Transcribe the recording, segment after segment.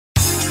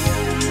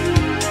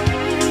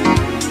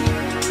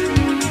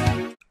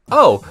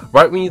Oh,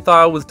 right when you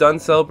thought I was done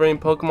celebrating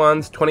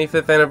Pokemon's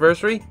 25th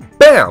anniversary?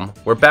 BAM!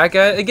 We're back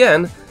at it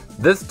again,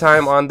 this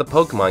time on the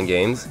Pokemon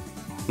games.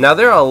 Now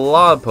there are a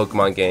lot of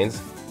Pokemon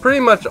games, pretty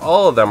much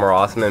all of them are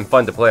awesome and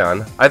fun to play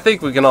on. I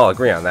think we can all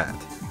agree on that.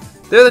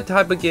 They're the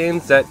type of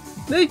games that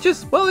they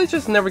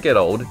just never get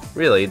old.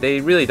 Really, they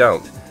really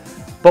don't.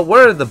 But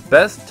what are the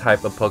best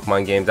type of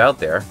Pokemon games out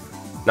there?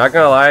 Not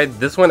gonna lie,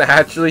 this one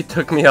actually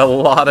took me a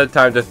lot of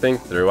time to think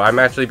through. I'm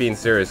actually being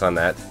serious on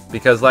that.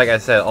 Because like I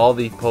said, all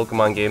the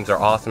Pokemon games are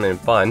awesome and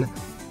fun.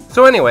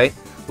 So anyway,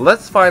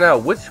 let's find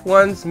out which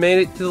ones made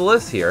it to the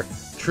list here.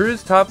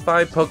 True's top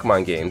 5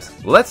 Pokemon games.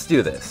 Let's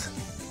do this.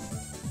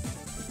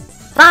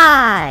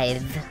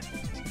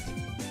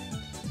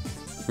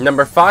 5.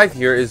 Number 5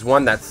 here is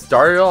one that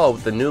started all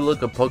with the new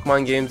look of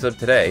Pokemon games of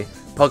today,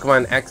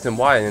 Pokemon X and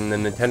Y in the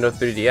Nintendo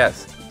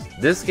 3DS.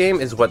 This game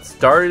is what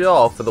started it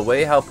all for the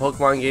way how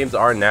Pokemon games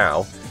are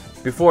now.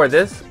 Before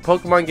this,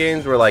 Pokemon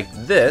games were like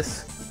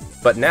this,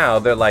 but now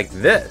they're like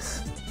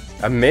this.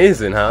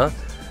 Amazing, huh?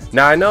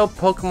 Now I know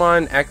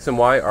Pokemon X and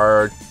Y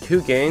are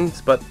 2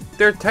 games, but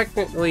they're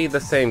technically the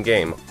same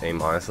game,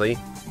 honestly.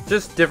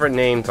 Just different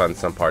names on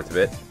some parts of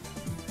it.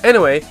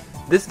 Anyway,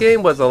 this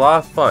game was a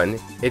lot of fun.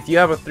 If you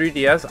have a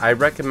 3DS, I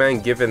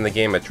recommend giving the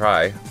game a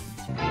try.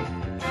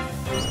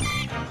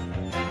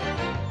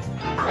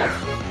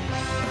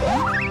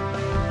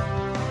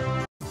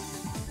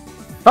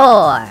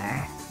 Four.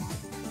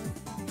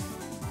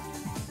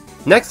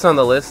 Next on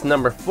the list,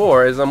 number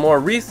 4, is a more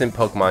recent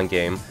Pokemon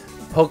game,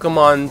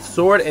 Pokemon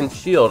Sword and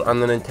Shield on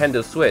the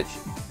Nintendo Switch.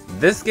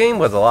 This game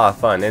was a lot of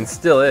fun, and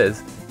still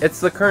is. It's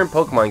the current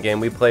Pokemon game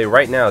we play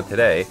right now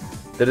today.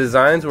 The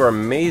designs were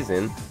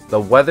amazing, the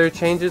weather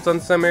changes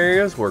on some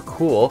areas were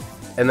cool,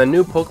 and the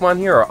new Pokemon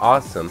here are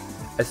awesome,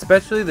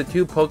 especially the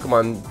 2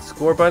 Pokemon,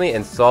 Scorbunny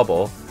and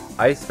Sobble.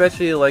 I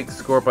especially like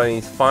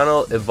Scorbunny's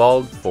final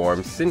evolved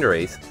form,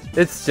 Cinderace.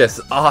 It's just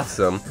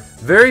awesome.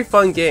 Very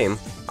fun game.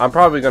 I'm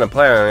probably going to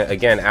play on it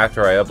again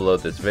after I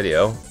upload this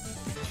video.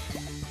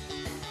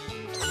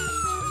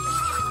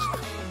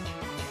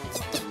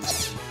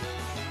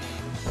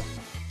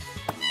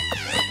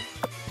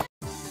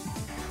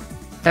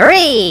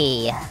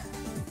 Three.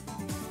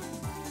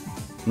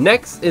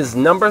 Next is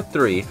number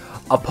 3,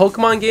 a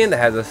Pokemon game that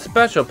has a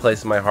special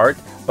place in my heart,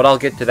 but I'll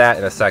get to that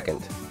in a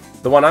second.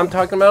 The one I'm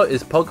talking about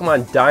is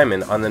Pokemon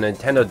Diamond on the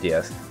Nintendo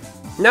DS.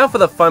 Now for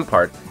the fun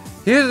part.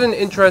 Here's an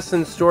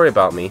interesting story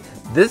about me.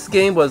 This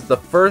game was the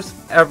first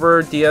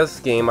ever DS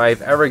game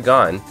I've ever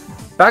gotten.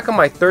 Back on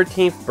my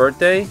 13th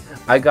birthday,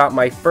 I got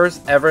my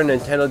first ever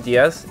Nintendo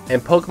DS,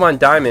 and Pokemon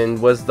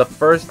Diamond was the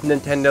first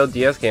Nintendo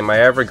DS game I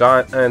ever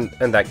got and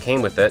that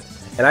came with it.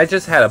 And I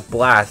just had a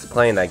blast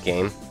playing that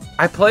game.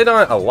 I played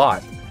on it a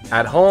lot.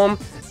 At home,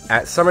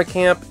 at summer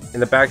camp,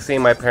 in the backseat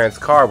of my parents'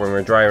 car when we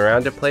were driving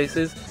around to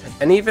places,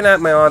 and even at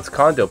my aunt's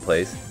condo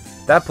place.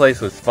 That place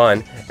was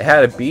fun. It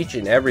had a beach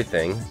and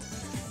everything.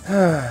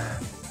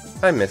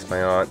 I miss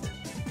my aunt.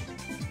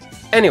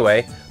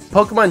 Anyway,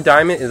 Pokemon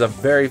Diamond is a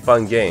very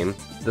fun game.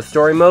 The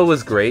story mode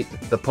was great,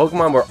 the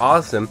Pokemon were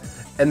awesome,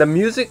 and the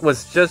music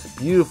was just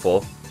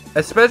beautiful,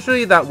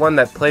 especially that one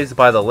that plays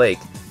by the lake.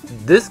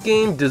 This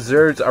game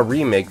deserves a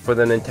remake for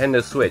the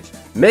Nintendo Switch.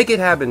 Make it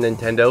happen,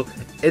 Nintendo.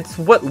 It's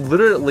what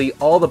literally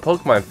all the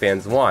Pokemon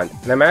fans want,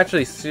 and I'm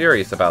actually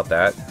serious about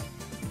that.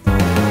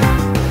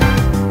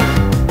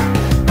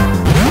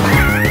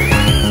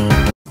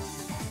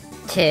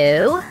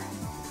 Two.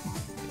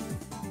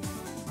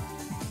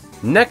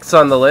 Next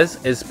on the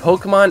list is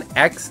Pokemon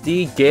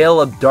XD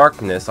Gale of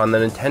Darkness on the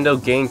Nintendo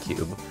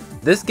GameCube.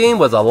 This game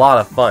was a lot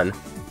of fun.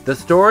 The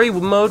story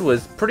mode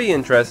was pretty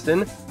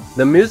interesting,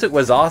 the music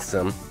was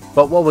awesome,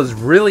 but what was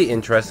really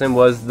interesting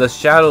was the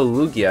Shadow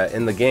Lugia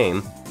in the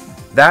game.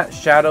 That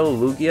Shadow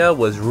Lugia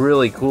was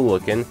really cool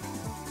looking.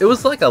 It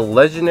was like a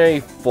legendary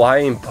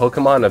flying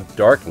Pokemon of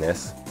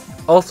darkness.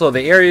 Also,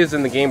 the areas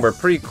in the game were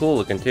pretty cool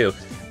looking too,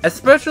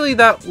 especially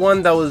that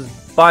one that was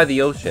by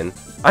the ocean.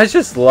 I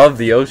just love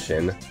the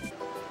ocean.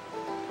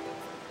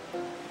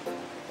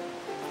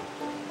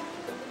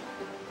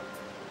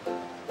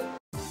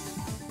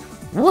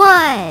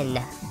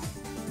 One.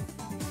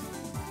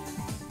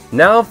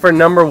 Now for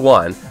number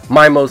 1,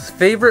 my most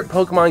favorite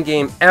Pokemon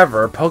game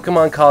ever,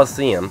 Pokemon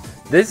Colosseum.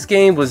 This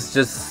game was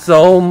just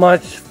so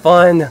much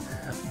fun.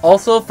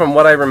 Also, from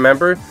what I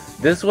remember,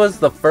 this was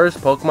the first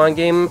Pokemon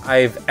game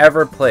I've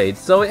ever played,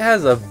 so it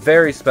has a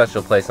very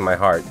special place in my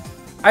heart.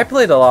 I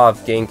played a lot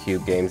of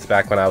GameCube games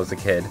back when I was a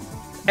kid.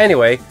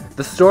 Anyway,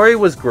 the story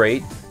was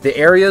great, the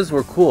areas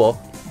were cool,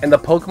 and the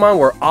Pokemon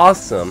were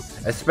awesome,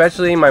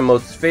 especially my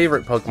most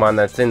favorite Pokemon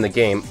that's in the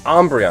game,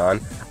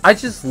 Umbreon. I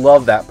just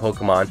love that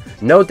Pokemon.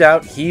 No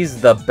doubt he's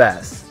the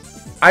best.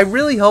 I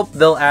really hope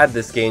they'll add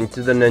this game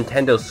to the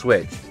Nintendo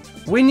Switch.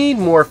 We need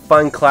more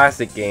fun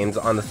classic games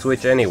on the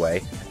Switch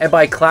anyway. And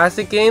by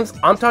classic games,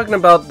 I'm talking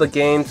about the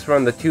games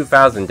from the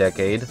 2000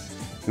 decade.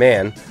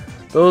 Man,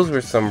 those were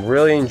some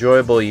really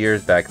enjoyable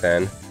years back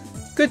then.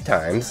 Good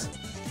times.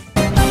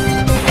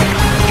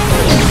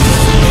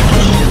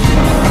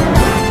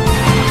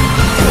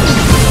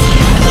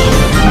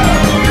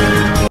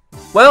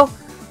 Well,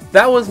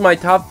 that was my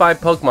top 5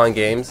 Pokemon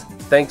games.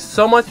 Thanks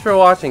so much for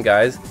watching,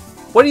 guys.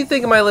 What do you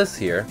think of my list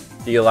here?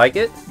 Do you like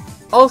it?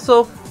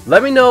 Also,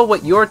 let me know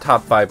what your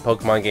top 5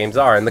 Pokemon games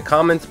are in the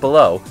comments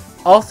below.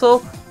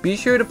 Also, be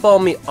sure to follow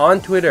me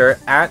on Twitter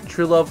at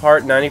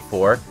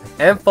TrueLoveHeart94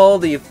 and follow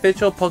the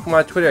official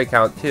Pokemon Twitter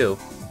account too.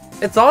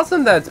 It's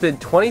awesome that it's been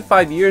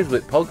 25 years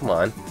with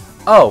Pokemon.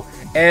 Oh,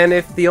 and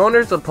if the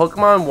owners of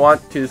Pokemon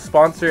want to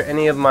sponsor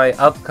any of my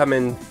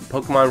upcoming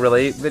Pokemon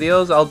related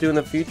videos I'll do in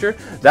the future,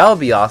 that would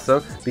be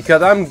awesome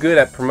because I'm good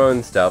at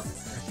promoting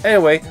stuff.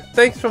 Anyway,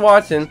 thanks for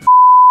watching.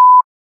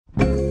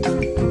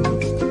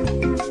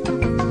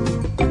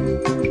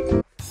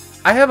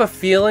 I have a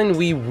feeling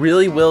we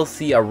really will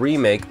see a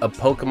remake of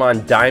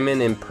Pokemon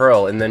Diamond and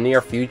Pearl in the near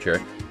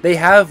future. They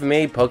have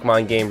made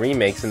Pokemon game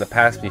remakes in the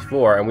past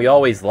before and we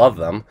always love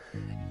them.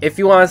 If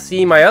you want to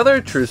see my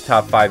other True's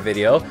Top 5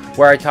 video,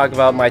 where I talk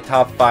about my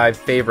top 5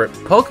 favorite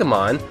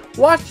Pokemon,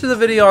 watch the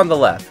video on the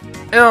left.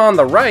 And on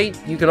the right,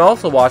 you can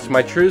also watch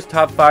my True's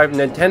Top 5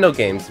 Nintendo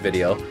games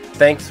video.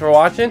 Thanks for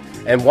watching,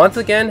 and once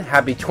again,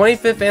 happy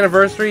 25th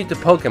anniversary to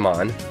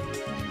Pokemon.